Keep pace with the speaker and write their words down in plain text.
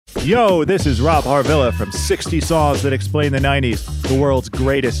Yo, this is Rob Harvilla from 60 Songs That Explain the 90s, the world's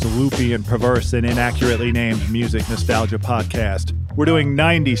greatest loopy and perverse and inaccurately named music nostalgia podcast. We're doing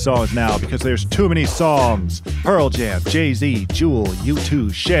 90 songs now because there's too many songs. Pearl Jam, Jay-Z, Jewel,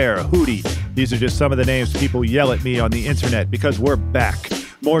 U2, Cher, Hootie. These are just some of the names people yell at me on the internet because we're back.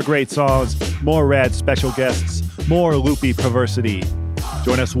 More great songs, more rad special guests, more loopy perversity.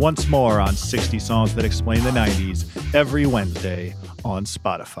 Join us once more on 60 Songs That Explain the 90s every Wednesday on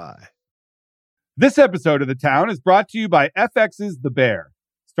Spotify. This episode of The Town is brought to you by FX's The Bear,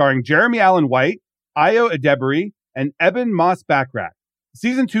 starring Jeremy Allen White, Ayo Edebiri, and Eben Moss-Backrack.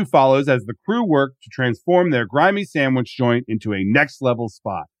 Season 2 follows as the crew work to transform their grimy sandwich joint into a next-level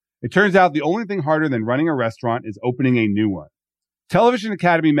spot. It turns out the only thing harder than running a restaurant is opening a new one. Television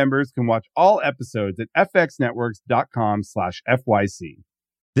Academy members can watch all episodes at fxnetworks.com/FYC.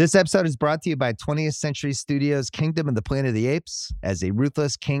 This episode is brought to you by 20th Century Studios' Kingdom of the Planet of the Apes. As a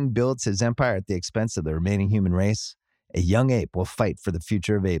ruthless king builds his empire at the expense of the remaining human race, a young ape will fight for the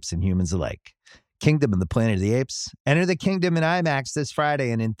future of apes and humans alike. Kingdom of the Planet of the Apes. Enter the kingdom in IMAX this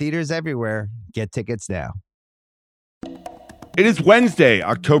Friday and in theaters everywhere. Get tickets now. It is Wednesday,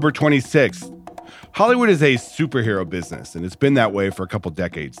 October 26th. Hollywood is a superhero business, and it's been that way for a couple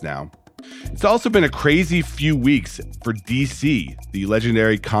decades now. It's also been a crazy few weeks for DC, the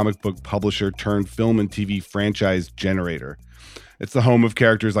legendary comic book publisher turned film and TV franchise generator. It's the home of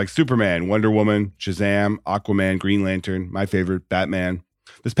characters like Superman, Wonder Woman, Shazam, Aquaman, Green Lantern, my favorite, Batman.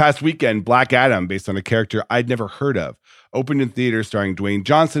 This past weekend, Black Adam, based on a character I'd never heard of, opened in theaters starring Dwayne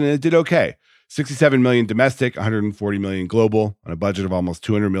Johnson, and it did okay. 67 million domestic, 140 million global, on a budget of almost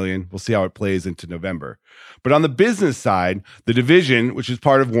 200 million. We'll see how it plays into November. But on the business side, The Division, which is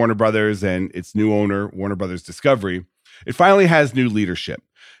part of Warner Brothers and its new owner, Warner Brothers Discovery, it finally has new leadership.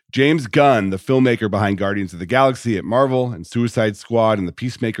 James Gunn, the filmmaker behind Guardians of the Galaxy at Marvel and Suicide Squad and the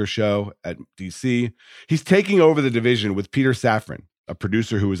Peacemaker show at DC, he's taking over The Division with Peter Safran, a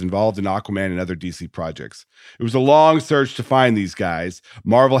producer who was involved in Aquaman and other DC projects. It was a long search to find these guys.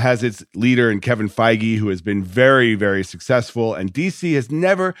 Marvel has its leader in Kevin Feige, who has been very, very successful, and DC has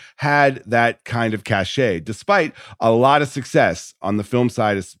never had that kind of cachet, despite a lot of success on the film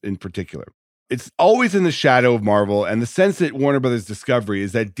side in particular. It's always in the shadow of Marvel, and the sense at Warner Brothers Discovery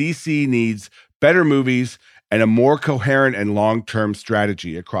is that DC needs better movies and a more coherent and long-term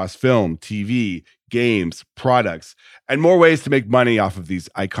strategy across film, TV, games, products, and more ways to make money off of these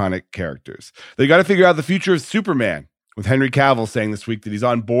iconic characters. They got to figure out the future of Superman, with Henry Cavill saying this week that he's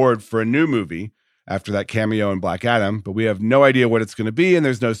on board for a new movie after that cameo in Black Adam, but we have no idea what it's going to be, and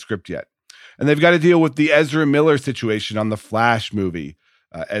there's no script yet. And they've got to deal with the Ezra Miller situation on the Flash movie.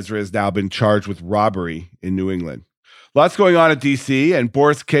 Ezra has now been charged with robbery in New England. Lots going on at DC, and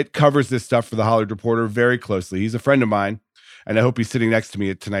Boris Kitt covers this stuff for The Hollywood Reporter very closely. He's a friend of mine, and I hope he's sitting next to me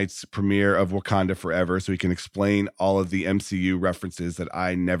at tonight's premiere of Wakanda Forever so he can explain all of the MCU references that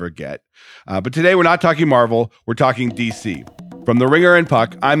I never get. But today we're not talking Marvel, we're talking DC. From The Ringer and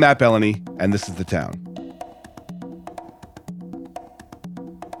Puck, I'm Matt Bellany, and this is The Town.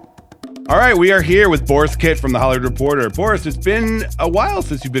 All right, we are here with Boris Kitt from The Hollywood Reporter. Boris, it's been a while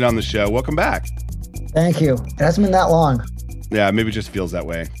since you've been on the show. Welcome back. Thank you. It hasn't been that long. Yeah, maybe it just feels that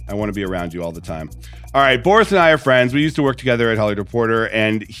way. I want to be around you all the time. All right, Boris and I are friends. We used to work together at Hollywood Reporter,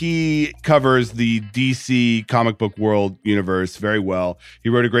 and he covers the DC comic book world universe very well. He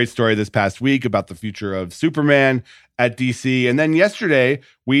wrote a great story this past week about the future of Superman at DC. And then yesterday,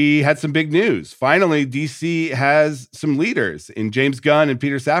 we had some big news. Finally, DC has some leaders in James Gunn and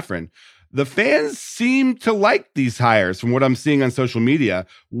Peter Safran. The fans seem to like these hires from what I'm seeing on social media.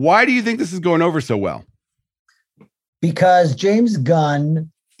 Why do you think this is going over so well? Because James Gunn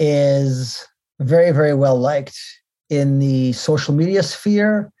is very, very well liked in the social media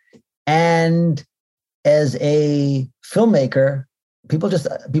sphere. And as a filmmaker,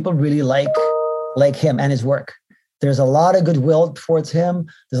 people really like him and his work. There's a lot of goodwill towards him.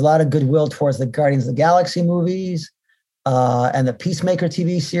 There's a lot of goodwill towards the Guardians of the Galaxy movies and the Peacemaker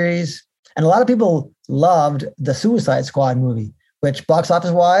TV series. And a lot of people loved the Suicide Squad movie, which box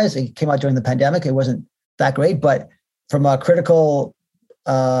office wise, it came out during the pandemic. It wasn't that great, but from a critical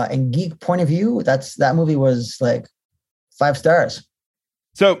and geek point of view, that movie was like 5 stars.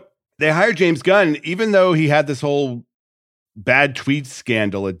 So they hired James Gunn, even though he had this whole bad tweet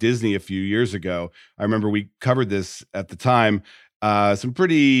scandal at Disney a few years ago. I remember we covered this at the time. Some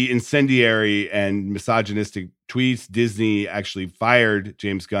pretty incendiary and misogynistic tweets. Disney actually fired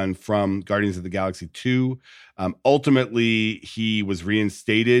James Gunn from Guardians of the Galaxy 2. Ultimately, he was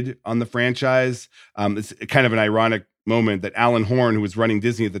reinstated on the franchise. It's kind of an ironic moment that Alan Horn, who was running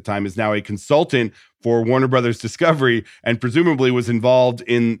Disney at the time, is now a consultant for Warner Brothers Discovery and presumably was involved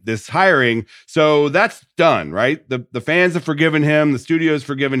in this hiring. So that's done, right? The fans have forgiven him, the studio's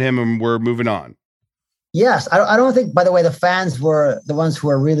forgiven him, and we're moving on. Yes. I don't think, by the way, the fans were the ones who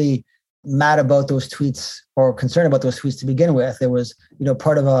were really mad about those tweets or concerned about those tweets to begin with. It was,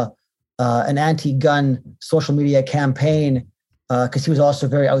 part of an anti-Gunn social media campaign because he was also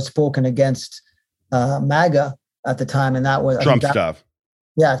very outspoken against MAGA at the time. And that was Trump stuff.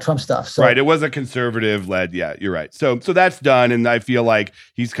 Yeah, Trump stuff. So, right. It was a conservative led. Yeah, you're right. So that's done. And I feel like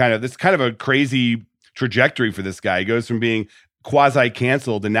this kind of a crazy trajectory for this guy. He goes from being quasi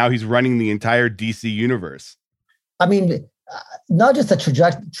canceled and now he's running the entire DC universe. I mean, not just a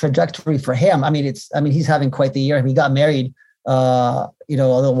trajectory for him. I mean, he's having quite the year. He got married, a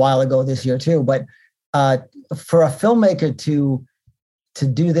little while ago this year too. But for a filmmaker to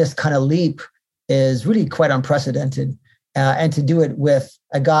do this kind of leap is really quite unprecedented. And to do it with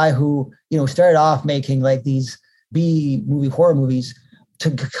a guy who, started off making like these B movie horror movies,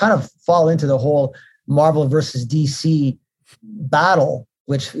 to kind of fall into the whole Marvel versus DC battle,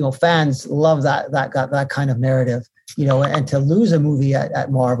 which, fans love that kind of narrative, and to lose a movie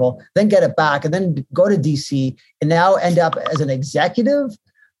at Marvel, then get it back and then go to DC and now end up as an executive,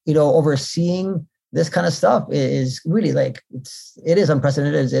 overseeing this kind of stuff is really it is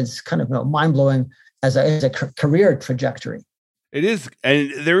unprecedented. It's kind of mind blowing as a career trajectory. It is.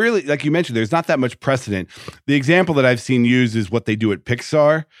 And they're really, like you mentioned, there's not that much precedent. The example that I've seen used is what they do at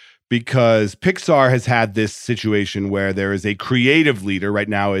Pixar, because Pixar has had this situation where there is a creative leader. Right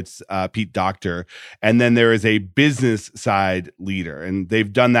now it's Pete Docter. And then there is a business side leader. And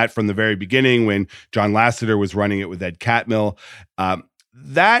they've done that from the very beginning when John Lasseter was running it with Ed Catmull.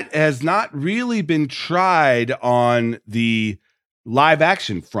 That has not really been tried on the live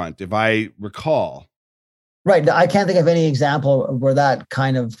action front, if I recall. Right. I can't think of any example where that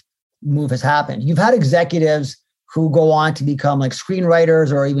kind of move has happened. You've had executives who go on to become like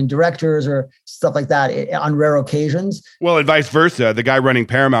screenwriters or even directors or stuff like that on rare occasions. Well, and vice versa. The guy running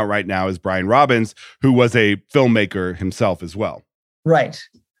Paramount right now is Brian Robbins, who was a filmmaker himself as well. Right.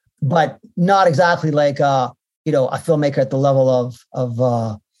 But not exactly like, a filmmaker at the level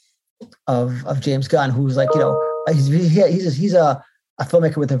of James Gunn, who's like, he's a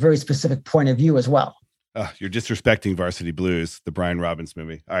filmmaker with a very specific point of view as well. You're disrespecting Varsity Blues, the Brian Robbins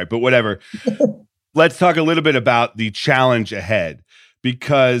movie. All right, but whatever. Let's talk a little bit about the challenge ahead,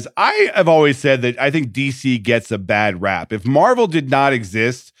 because I have always said that I think DC gets a bad rap. If Marvel did not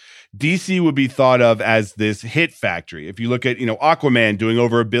exist, DC would be thought of as this hit factory. If you look at, Aquaman doing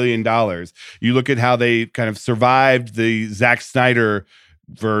over $1 billion, you look at how they kind of survived the Zack Snyder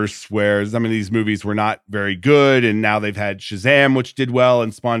verse, where some of these movies were not very good, and now they've had Shazam, which did well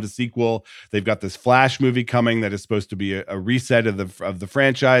and spawned a sequel. They've got this Flash movie coming that is supposed to be a reset of the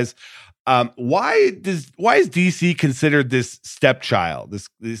franchise. Why is DC considered this stepchild,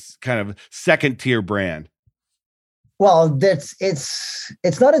 this kind of second tier brand? Well,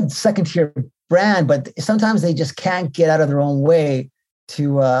 it's not a second tier brand, but sometimes they just can't get out of their own way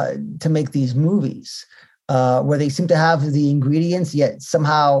to make these movies. Where they seem to have the ingredients, yet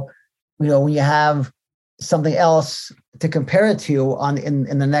somehow, when you have something else to compare it to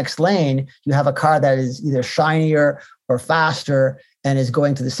in the next lane, you have a car that is either shinier or faster and is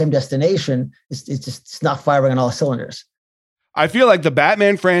going to the same destination. It's not firing on all cylinders. I feel like the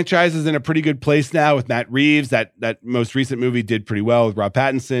Batman franchise is in a pretty good place now with Matt Reeves. That most recent movie did pretty well with Rob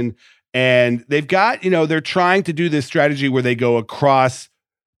Pattinson. And they've got, they're trying to do this strategy where they go across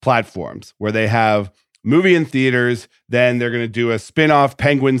platforms, where they have movie in theaters, then they're going to do a spin-off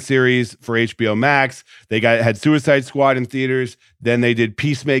Penguin series for HBO Max. They had Suicide Squad in theaters, then they did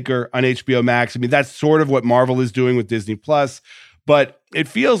Peacemaker on HBO Max. I mean, that's sort of what Marvel is doing with Disney Plus, but it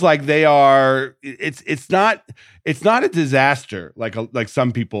feels like they are. It's not a disaster like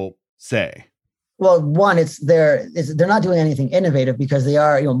some people say. Well, one, they're not doing anything innovative because they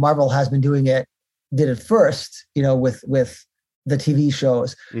are. Marvel has been did it first. With the TV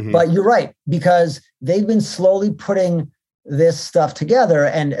shows. Mm-hmm. But you're right, because they've been slowly putting this stuff together,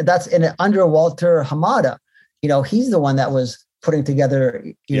 and that's under Walter Hamada. He's the one that was putting together,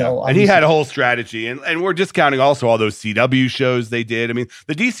 and he had a whole strategy, and we're discounting also all those CW shows they did. I mean,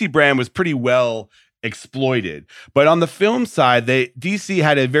 the DC brand was pretty well exploited, but on the film side, DC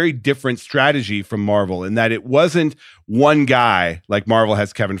had a very different strategy from Marvel in that it wasn't one guy like Marvel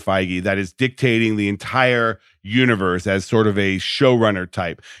has Kevin Feige that is dictating the entire universe as sort of a showrunner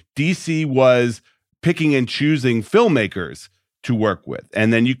type. DC was picking and choosing filmmakers to work with,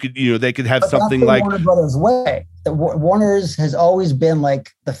 and then they could have something like Warner Brothers way. Warner's has always been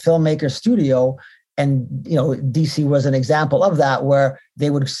like the filmmaker studio, DC was an example of that, where they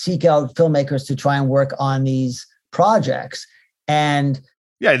would seek out filmmakers to try and work on these projects. And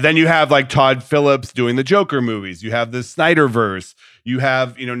yeah, then you have like Todd Phillips doing the Joker movies. You have the Snyderverse. You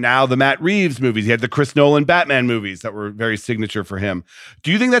have, now the Matt Reeves movies. You had the Chris Nolan Batman movies that were very signature for him.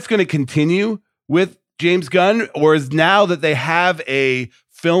 Do you think that's going to continue with James Gunn? Or is now that they have a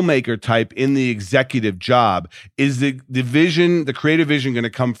filmmaker type in the executive job, is the vision, the creative vision, going to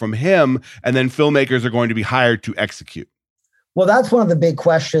come from him, and then filmmakers are going to be hired to execute? Well, that's one of the big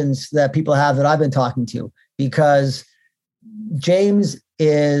questions that people have that I've been talking to, because James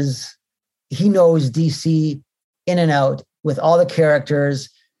he knows DC in and out with all the characters.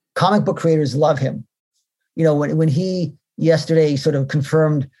 Comic book creators love him. When he yesterday sort of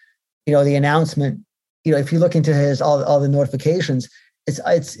confirmed, the announcement, if you look into his all the notifications,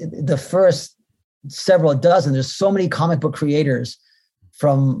 it's the first several dozen. There's so many comic book creators,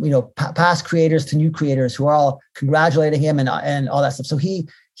 from past creators to new creators, who are all congratulating him and all that stuff. So he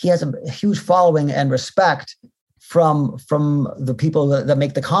has a huge following and respect from the people that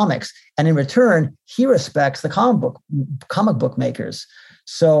make the comics, and in return, he respects the comic book makers.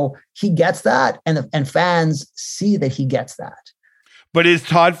 So he gets that, and fans see that he gets that. But is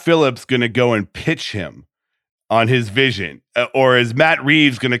Todd Phillips going to go and pitch him on his vision? Or is Matt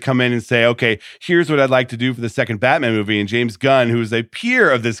Reeves going to come in and say, okay, here's what I'd like to do for the second Batman movie, and James Gunn, who's a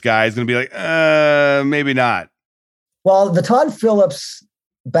peer of this guy, is going to be like, maybe not? Well, the Todd Phillips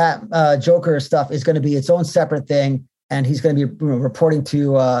Joker stuff is going to be its own separate thing, and he's going to be reporting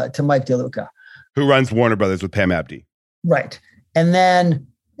to Mike DeLuca, who runs Warner Brothers with Pam Abdi. Right. And then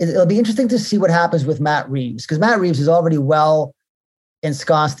it'll be interesting to see what happens with Matt Reeves, because Matt Reeves is already well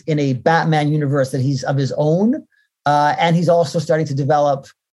ensconced in a Batman universe that he's of his own. And he's also starting to develop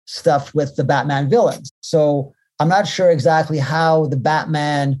stuff with the Batman villains. So I'm not sure exactly how the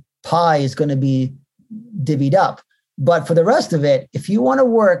Batman pie is going to be divvied up. But for the rest of it, if you want to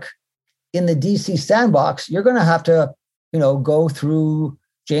work in the DC sandbox, you're going to have to, go through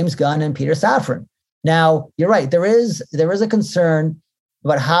James Gunn and Peter Safran. Now, you're right. There is a concern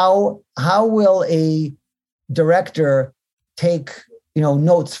about how will a director take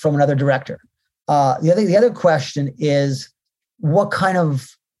notes from another director. The other question is, what kind of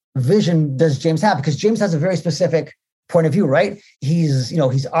vision does James have? Because James has a very specific point of view, right? He's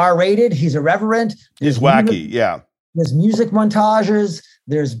R-rated, he's irreverent. He's wacky, yeah. There's music montages,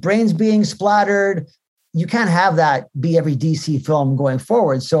 there's brains being splattered. You can't have that be every DC film going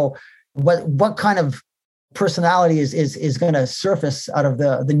forward. So what kind of personality is going to surface out of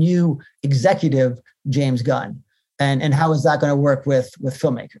the new executive James Gunn? And how is that going to work with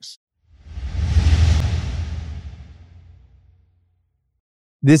filmmakers?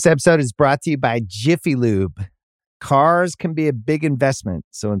 This episode is brought to you by Jiffy Lube. Cars can be a big investment,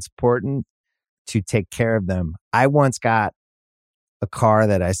 so it's important to take care of them. I once got a car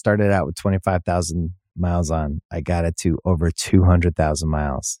that I started out with 25,000 miles on. I got it to over 200,000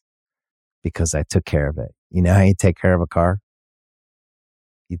 miles because I took care of it. You know how you take care of a car?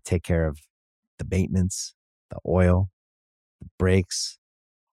 You take care of the maintenance, the oil, the brakes,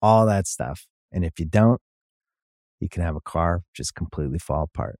 all that stuff. And if you don't, you can have a car just completely fall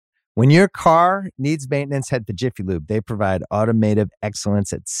apart. When your car needs maintenance, head to Jiffy Lube. They provide automotive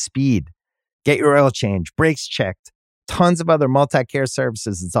excellence at speed. Get your oil change, brakes checked, tons of other multi-care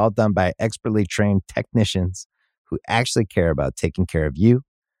services. It's all done by expertly trained technicians who actually care about taking care of you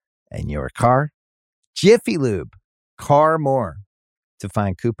and your car. Jiffy Lube, car more. To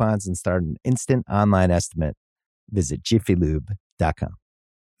find coupons and start an instant online estimate, visit jiffylube.com.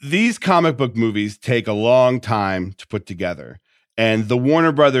 These comic book movies take a long time to put together, and the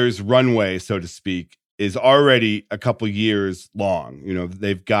Warner Brothers runway, so to speak, is already a couple years long.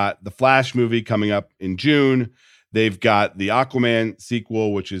 They've got the Flash movie coming up in June. They've got the Aquaman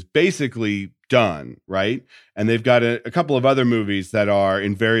sequel, which is basically done, right? And they've got a couple of other movies that are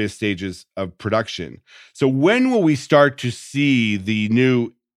in various stages of production. So when will we start to see the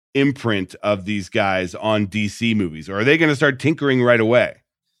new imprint of these guys on DC movies? Or are they going to start tinkering right away?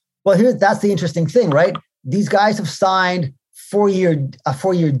 Well, that's the interesting thing, right? These guys have signed a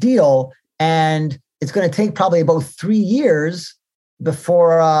 4-year deal, and it's going to take probably about 3 years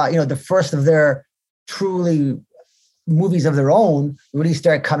before the first of their truly movies of their own really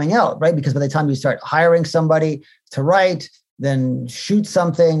start coming out, right? Because by the time you start hiring somebody to write, then shoot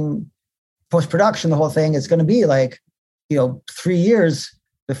something, post-production, the whole thing, it's going to be like 3 years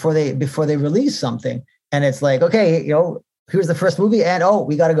before they release something. And it's like, okay, here's the first movie, and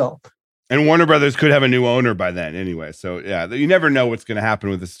we got to go. And Warner Brothers could have a new owner by then anyway. So yeah, you never know what's going to happen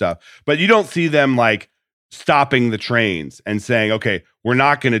with this stuff. But you don't see them like stopping the trains and saying, okay, we're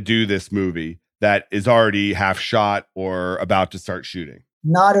not going to do this movie that is already half shot or about to start shooting.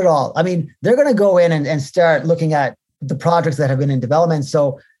 Not at all. I mean, they're going to go in and start looking at the projects that have been in development.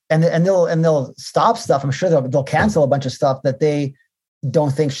 So, and they'll stop stuff. I'm sure they'll cancel a bunch of stuff that they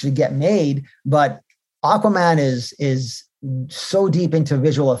don't think should get made. But Aquaman is so deep into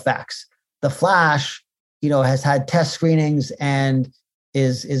visual effects. The Flash, has had test screenings and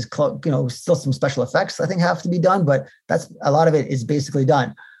is still some special effects I think have to be done, but that's a lot of it is basically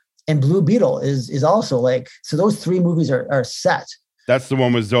done. And Blue Beetle is also so those three movies are set. That's the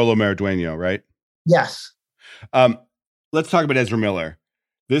one with Zolo Maradueno, right? Yes. Let's talk about Ezra Miller.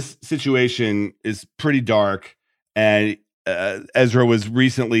 This situation is pretty dark, and Ezra was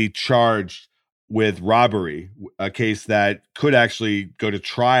recently charged with robbery, a case that could actually go to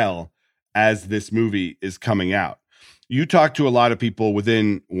trial as this movie is coming out. You talk to a lot of people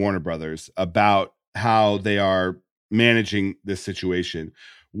within Warner Brothers about how they are managing this situation.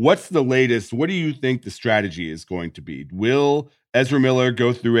 What's the latest? What do you think the strategy is going to be? Will Ezra Miller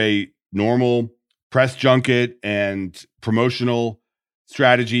go through a normal press junket and promotional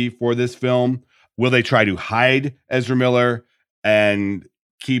strategy for this film? Will they try to hide Ezra Miller and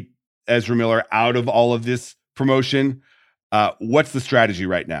keep Ezra Miller out of all of this promotion? What's the strategy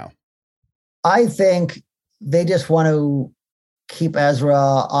right now? I think they just want to keep Ezra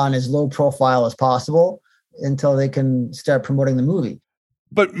on as low profile as possible until they can start promoting the movie.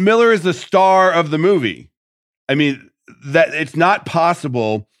 But Miller is the star of the movie. I mean, that it's not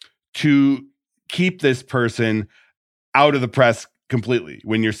possible to keep this person out of the press completely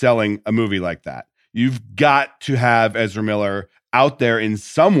when you're selling a movie like that. You've got to have Ezra Miller out there in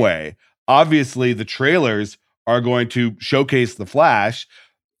some way. Obviously, the trailers are going to showcase the Flash.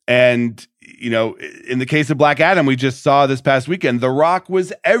 And, in the case of Black Adam, we just saw this past weekend, The Rock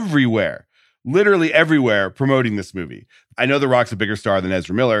was everywhere, literally everywhere promoting this movie. I know The Rock's a bigger star than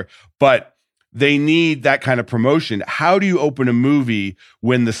Ezra Miller, but they need that kind of promotion. How do you open a movie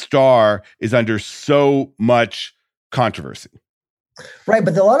when the star is under so much controversy? Right.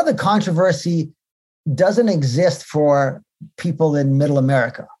 But a lot of the controversy doesn't exist for people in Middle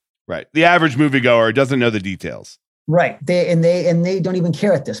America. Right. The average moviegoer doesn't know the details. Right. They don't even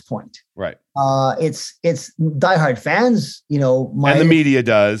care at this point. Right. It's diehard fans, and the media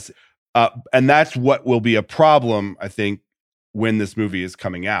does. And that's what will be a problem, I think, when this movie is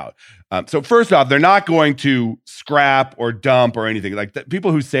coming out. So first off, they're not going to scrap or dump or anything like that.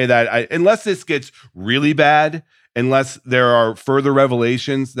 People who say that, unless this gets really bad, unless there are further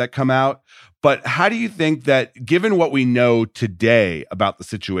revelations that come out. But how do you think that, given what we know today about the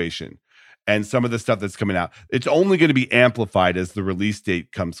situation and some of the stuff that's coming out, it's only going to be amplified as the release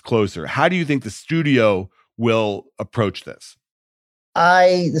date comes closer? How do you think the studio will approach this?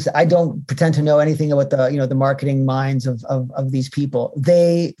 I don't pretend to know anything about the marketing minds of these people.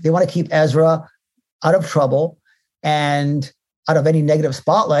 They want to keep Ezra out of trouble and out of any negative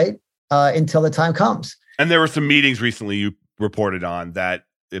spotlight until the time comes. And there were some meetings recently you reported on that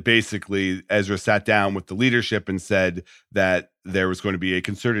basically Ezra sat down with the leadership and said that there was going to be a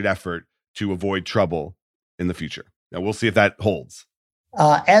concerted effort to avoid trouble in the future. Now we'll see if that holds.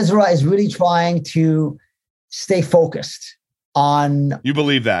 Ezra is really trying to stay focused on. You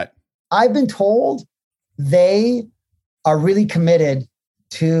believe that? I've been told they are really committed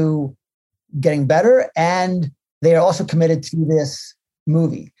to getting better, and they are also committed to this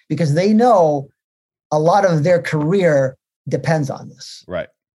movie because they know a lot of their career depends on this. Right.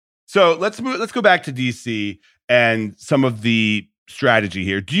 So let's go back to DC and some of the strategy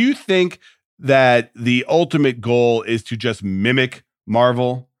here. Do you think that the ultimate goal is to just mimic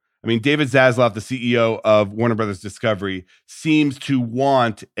Marvel? I mean, David Zaslav, the CEO of Warner Brothers Discovery, seems to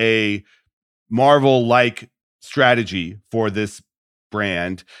want a Marvel-like strategy for this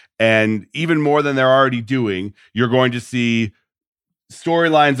brand. And even more than they're already doing, you're going to see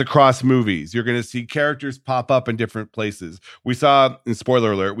storylines across movies. You're going to see characters pop up in different places. We saw, in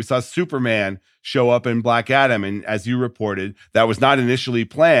spoiler alert, we saw Superman show up in Black Adam. And as you reported, that was not initially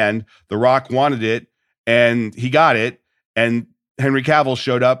planned. The Rock wanted it and he got it. And Henry Cavill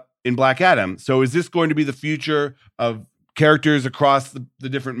showed up in Black Adam. So is this going to be the future of characters across the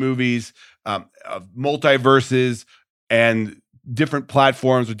different movies, of multiverses and different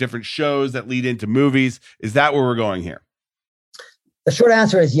platforms with different shows that lead into movies? Is that where we're going here? The short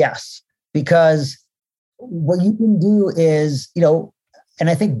answer is yes, because what you can do is, and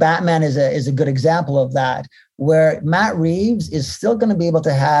I think Batman is a good example of that, where Matt Reeves is still going to be able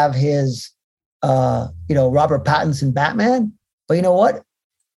to have his, Robert Pattinson Batman, but you know what?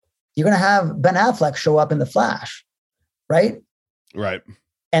 You're going to have Ben Affleck show up in The Flash, right? Right.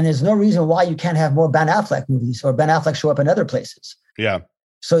 And there's no reason why you can't have more Ben Affleck movies or Ben Affleck show up in other places. Yeah.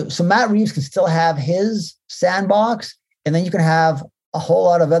 So Matt Reeves can still have his sandbox, and then you can have a whole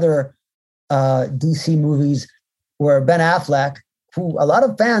lot of other DC movies where Ben Affleck, who a lot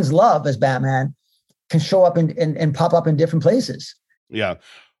of fans love as Batman, can show up and pop up in different places. Yeah.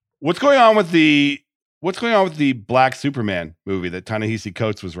 What's going on with the Black Superman movie that Ta-Nehisi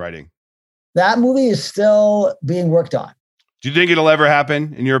Coates was writing? That movie is still being worked on. Do you think it'll ever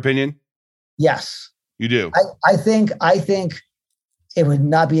happen, in your opinion? Yes. You do? I think it would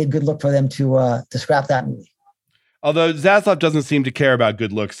not be a good look for them to scrap that movie. Although Zaslav doesn't seem to care about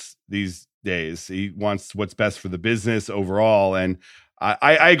good looks these days. He wants what's best for the business overall. And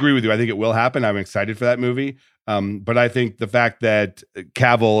I agree with you. I think it will happen. I'm excited for that movie. But I think the fact that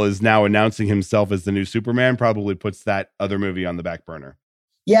Cavill is now announcing himself as the new Superman probably puts that other movie on the back burner.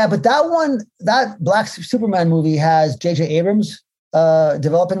 Yeah, but that Black Superman movie has J.J. Abrams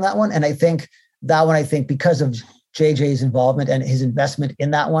developing that one. And I think because of JJ's involvement and his investment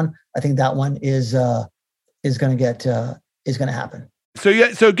in that one, I think that one is going to happen.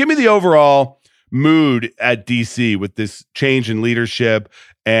 So give me the overall mood at DC with this change in leadership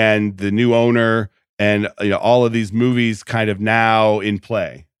and the new owner and all of these movies kind of now in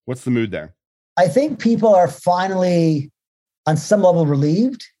play. What's the mood there? I think people are finally on some level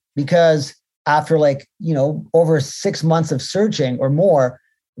relieved because after over 6 months of searching or more,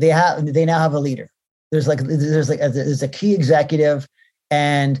 they now have a leader. There's a key executive,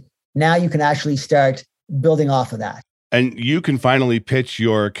 and now you can actually start building off of that. And you can finally pitch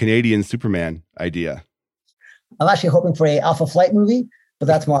your Canadian Superman idea. I'm actually hoping for a Alpha Flight movie, but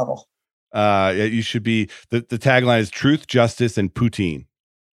that's Marvel. You should be, the tagline is truth, justice, and poutine.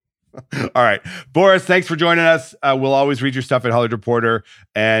 All right. Boris, thanks for joining us. We'll always read your stuff at Hollywood Reporter,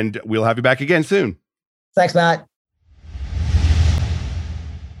 and we'll have you back again soon. Thanks, Matt.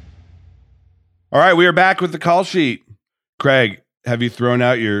 All right. We are back with the call sheet. Craig, have you thrown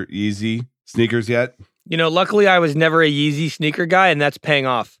out your Yeezy sneakers yet? Luckily I was never a Yeezy sneaker guy, and that's paying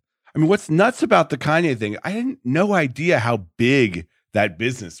off. I mean, what's nuts about the Kanye thing, I had no idea how big that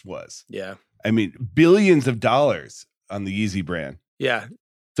business was. Yeah. I mean, billions of dollars on the Yeezy brand. Yeah.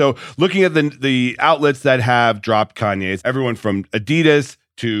 So looking at the outlets that have dropped Kanye's, everyone from Adidas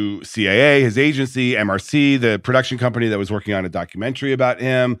to CAA, his agency, MRC, the production company that was working on a documentary about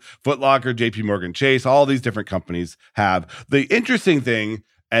him, Foot Locker, JP Morgan Chase, all these different companies have. The interesting thing,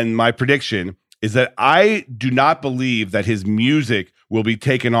 and my prediction, is that I do not believe that his music will be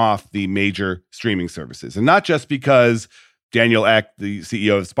taken off the major streaming services. And not just because Daniel Ek, the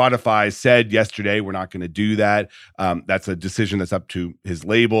CEO of Spotify, said yesterday, we're not going to do that. That's a decision that's up to his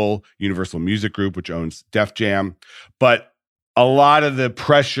label, Universal Music Group, which owns Def Jam. But a lot of the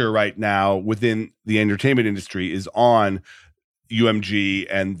pressure right now within the entertainment industry is on UMG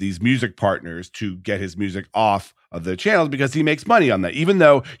and these music partners to get his music off of the channels because he makes money on that. Even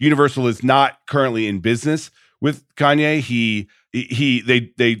though Universal is not currently in business with Kanye,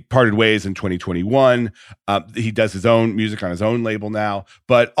 they parted ways in 2021. He does his own music on his own label now,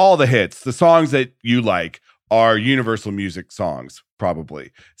 but all the hits, the songs that you like, are Universal Music songs,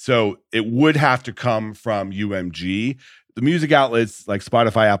 probably. So it would have to come from UMG. The music outlets like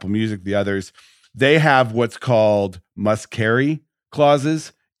Spotify, Apple Music, the others, they have what's called must carry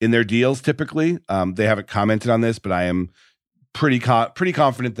clauses in their deals typically. They haven't commented on this, but I am pretty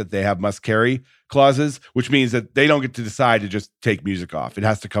confident that they have must carry clauses, which means that they don't get to decide to just take music off. It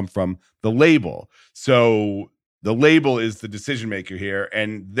has to come from the label. So the label is the decision maker here,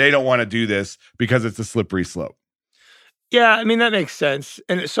 and they don't want to do this because it's a slippery slope. Yeah, I mean, that makes sense.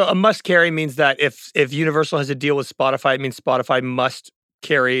 And so a must carry means that if Universal has a deal with Spotify, it means Spotify must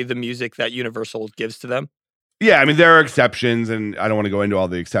carry the music that Universal gives to them. Yeah, I mean, there are exceptions, and I don't want to go into all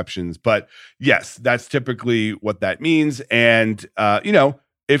the exceptions, but yes, that's typically what that means. And,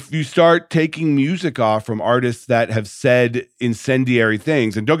 if you start taking music off from artists that have said incendiary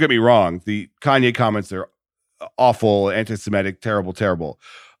things, and don't get me wrong, the Kanye comments are awful, anti-Semitic, terrible, terrible.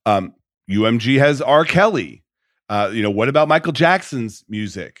 UMG has R. Kelly. What about Michael Jackson's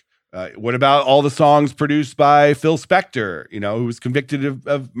music? What about all the songs produced by Phil Spector, who was convicted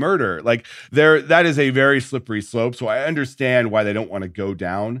of murder? That is a very slippery slope. So I understand why they don't want to go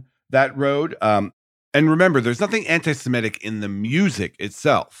down that road. And remember, there's nothing anti-Semitic in the music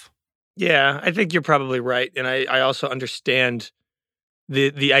itself. Yeah, I think you're probably right. And I also understand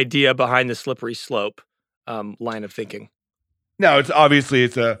the idea behind the slippery slope line of thinking. Now, it's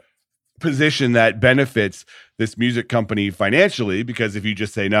a position that benefits this music company financially, because if you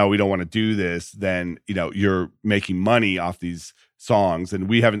just say, no, we don't want to do this, then, you're making money off these songs. And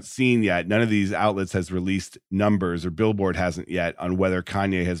we haven't seen yet, none of these outlets has released numbers, or Billboard hasn't yet, on whether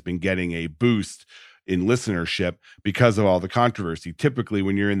Kanye has been getting a boost in listenership because of all the controversy. Typically,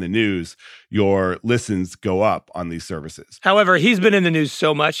 when you're in the news, your listens go up on these services. However, he's been in the news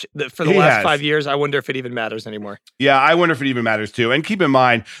so much that for the last 5 years, I wonder if it even matters anymore. Yeah, I wonder if it even matters too. And keep in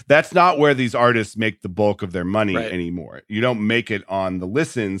mind, that's not where these artists make the bulk of their money anymore. You don't make it on the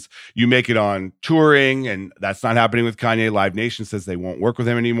listens, you make it on touring, and that's not happening with Kanye. Live Nation says they won't work with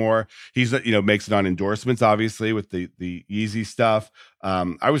him anymore. He's, makes it on endorsements, obviously, with the Yeezy stuff.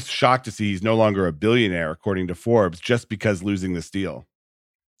 I was shocked to see he's no longer a billionaire, according to Forbes, just because losing this deal.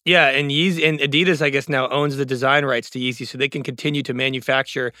 Yeah, and Yeezy and Adidas, I guess, now owns the design rights to Yeezy, so they can continue to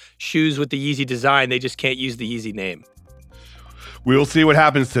manufacture shoes with the Yeezy design. They just can't use the Yeezy name. We will see what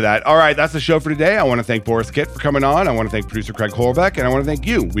happens to that. All right, that's the show for today. I want to thank Boris Kitt for coming on. I want to thank producer Craig Holbeck, and I want to thank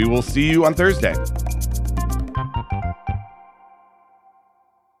you. We will see you on Thursday.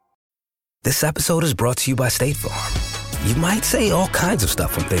 This episode is brought to you by State Farm. You might say all kinds of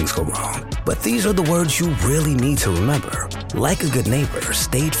stuff when things go wrong, but these are the words you really need to remember. Like a good neighbor,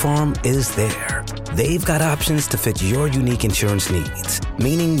 State Farm is there. They've got options to fit your unique insurance needs,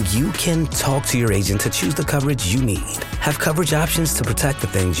 meaning you can talk to your agent to choose the coverage you need. Have coverage options to protect the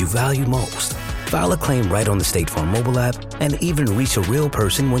things you value most. File a claim right on the State Farm mobile app and even reach a real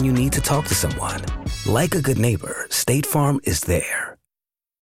person when you need to talk to someone. Like a good neighbor, State Farm is there.